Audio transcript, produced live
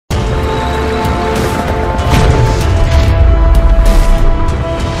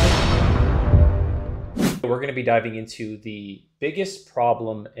we're going to be diving into the biggest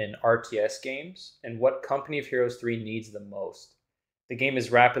problem in RTS games and what Company of Heroes 3 needs the most. The game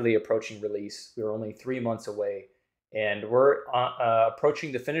is rapidly approaching release. We're only 3 months away, and we're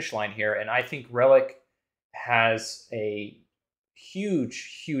approaching the finish line here. And I think Relic has a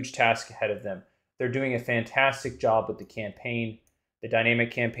huge task ahead of them. They're doing a fantastic job with the campaign. The dynamic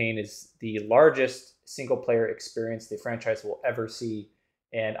campaign is the largest single player experience the franchise will ever see.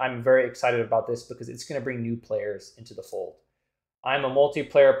 And I'm very excited about this because it's going to bring new players into the fold. I'm a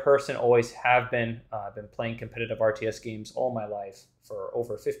multiplayer person, always have been. I've been playing competitive RTS games all my life for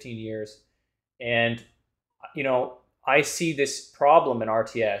over 15 years. And, I see this problem in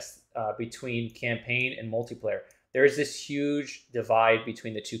RTS between campaign and multiplayer. There's this huge divide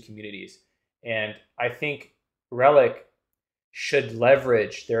between the two communities. And I think Relic should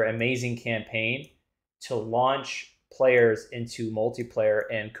leverage their amazing campaign to launch players into multiplayer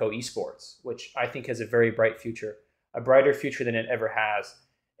and co-esports, which I think has a very bright future, a brighter future than it ever has.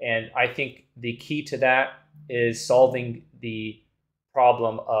 And I think the key to that is solving the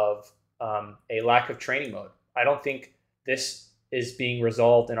problem of a lack of training mode. I don't think this is being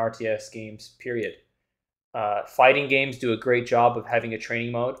resolved in RTS games, period. Fighting games do a great job of having a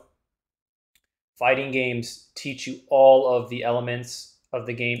training mode. Fighting games teach you all of the elements of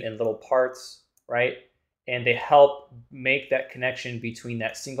the game in little parts, right? And they help make that connection between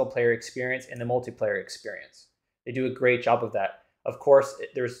that single player experience and the multiplayer experience. They do a great job of that. Of course,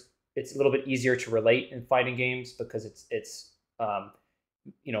 it's a little bit easier to relate in fighting games because it's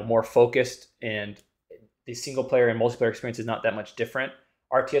more focused, and the single player and multiplayer experience is not that much different.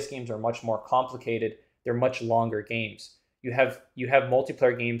 RTS games are much more complicated. They're much longer games. You have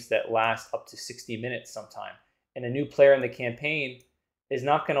multiplayer games that last up to 60 minutes sometime, and a new player in the campaign is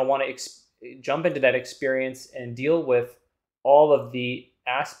not going to want to jump into that experience and deal with all of the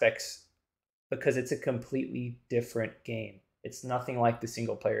aspects because it's a completely different game. It's nothing like the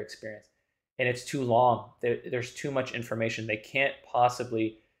single player experience, and it's too long. There's too much information. They can't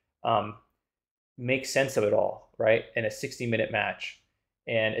possibly make sense of it all, right, in a 60-minute match.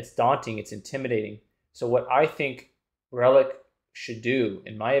 And it's daunting. It's intimidating. So what I think Relic should do,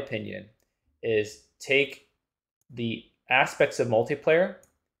 in my opinion, is take the aspects of multiplayer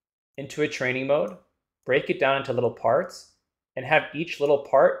into a training mode, break it down into little parts, and have each little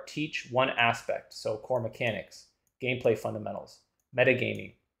part teach one aspect. So core mechanics, gameplay fundamentals,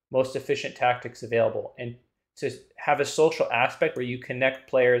 metagaming, most efficient tactics available, and to have a social aspect where you connect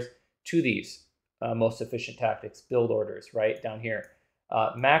players to these most efficient tactics, build orders, right down here.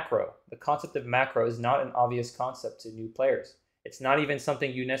 Macro. The concept of macro is not an obvious concept to new players. It's not even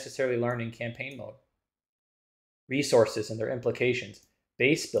something you necessarily learn in campaign mode. Resources and their implications.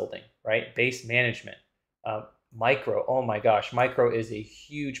 Base building, right? Base management. Micro. Oh my gosh, micro is a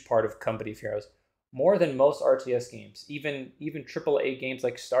huge part of Company of Heroes. More than most RTS games, even AAA games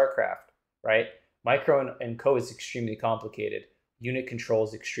like StarCraft, right? Micro and co is extremely complicated. Unit control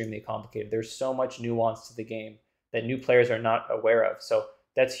is extremely complicated. There's so much nuance to the game that new players are not aware of. So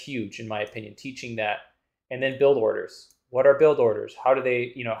that's huge, in my opinion, teaching that. And then build orders. What are build orders? How do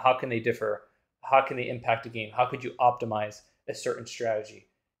they, how can they differ? How can they impact a game? How could you optimize a certain strategy?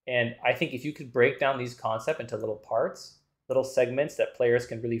 And I think if you could break down these concepts into little parts, little segments that players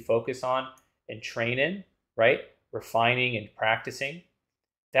can really focus on and train in, right? Refining and practicing,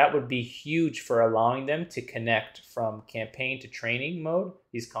 that would be huge for allowing them to connect from campaign to training mode,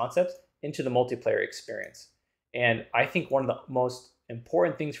 these concepts, into the multiplayer experience. And I think one of the most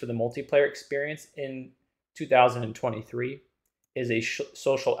important things for the multiplayer experience in 2023 is a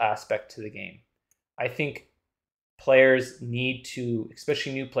social aspect to the game. I think players need to,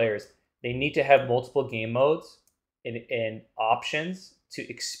 especially new players, they need to have multiple game modes and options to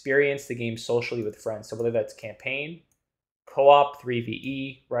experience the game socially with friends. So whether that's campaign, co-op,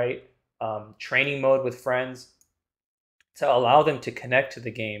 3VE, right? Training mode with friends, to allow them to connect to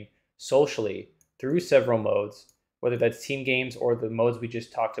the game socially through several modes, whether that's team games or the modes we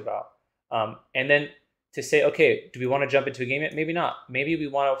just talked about. And then to say, okay, do we want to jump into a game yet? Maybe not. Maybe we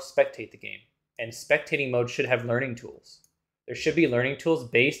want to spectate the game. And spectating mode should have learning tools. There should be learning tools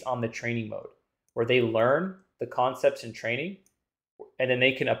based on the training mode, where they learn the concepts in training, and then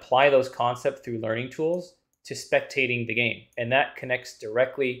they can apply those concepts through learning tools to spectating the game. And that connects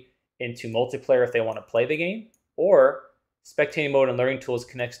directly into multiplayer if they want to play the game, or spectating mode and learning tools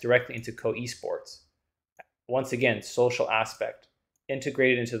connects directly into co-esports. Once again, social aspect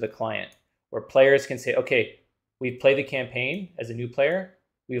integrated into the client, where players can say, okay, we've played the campaign as a new player.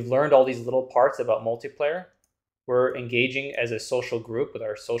 We've learned all these little parts about multiplayer. We're engaging as a social group with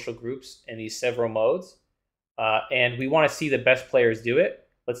our social groups in these several modes. And we want to see the best players do it.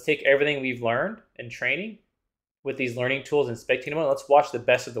 let's take everything we've learned in training with these learning tools and spectator mode. Let's watch the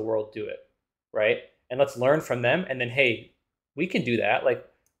best of the world do it, right? And let's learn from them. And then, hey, we can do that. Like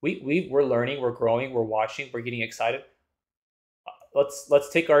we're learning, we're growing, we're watching, we're getting excited. Let's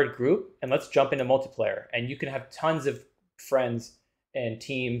take our group and let's jump into multiplayer. And you can have tons of friends and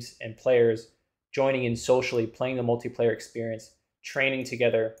teams and players joining in socially, playing the multiplayer experience, training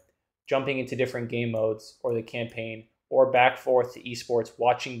together, jumping into different game modes or the campaign, or back forth to esports,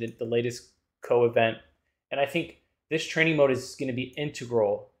 watching the latest co-event. And I think this training mode is going to be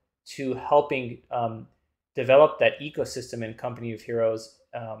integral to helping develop that ecosystem in Company of Heroes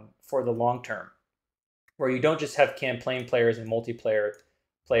for the long term, where you don't just have campaign players and multiplayer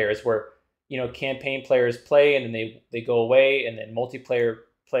players where, you know, campaign players play and then they go away, and then multiplayer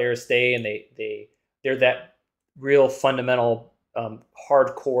players stay and they're that real fundamental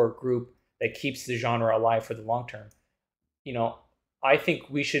hardcore group that keeps the genre alive for the long term. You know, I think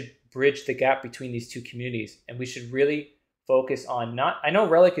we should bridge the gap between these two communities, and we should really focus on not. I know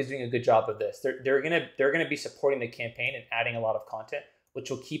Relic is doing a good job of this. They're gonna be supporting the campaign and adding a lot of content, which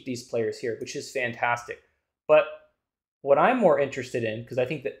will keep these players here, which is fantastic. But what I'm more interested in, because I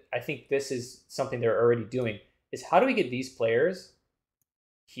think this is something they're already doing, is how do we get these players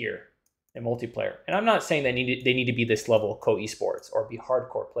here in multiplayer? And I'm not saying they need to be this level of co-esports or be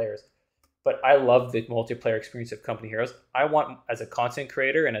hardcore players, but I love the multiplayer experience of Company Heroes. I want, as a content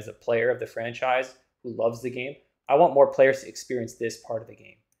creator and as a player of the franchise who loves the game, I want more players to experience this part of the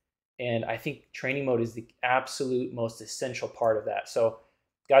game. And I think training mode is the absolute most essential part of that. So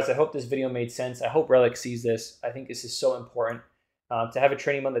guys, I hope this video made sense. I hope Relic sees this. I think this is so important to have a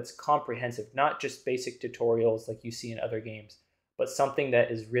training mode that's comprehensive, not just basic tutorials like you see in other games, but something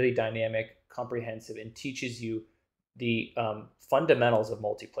that is really dynamic, comprehensive, and teaches you the fundamentals of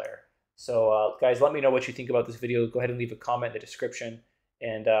multiplayer. So guys, let me know what you think about this video. Go ahead and leave a comment in the description,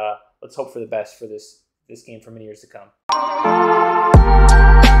 and let's hope for the best for this game for many years to come.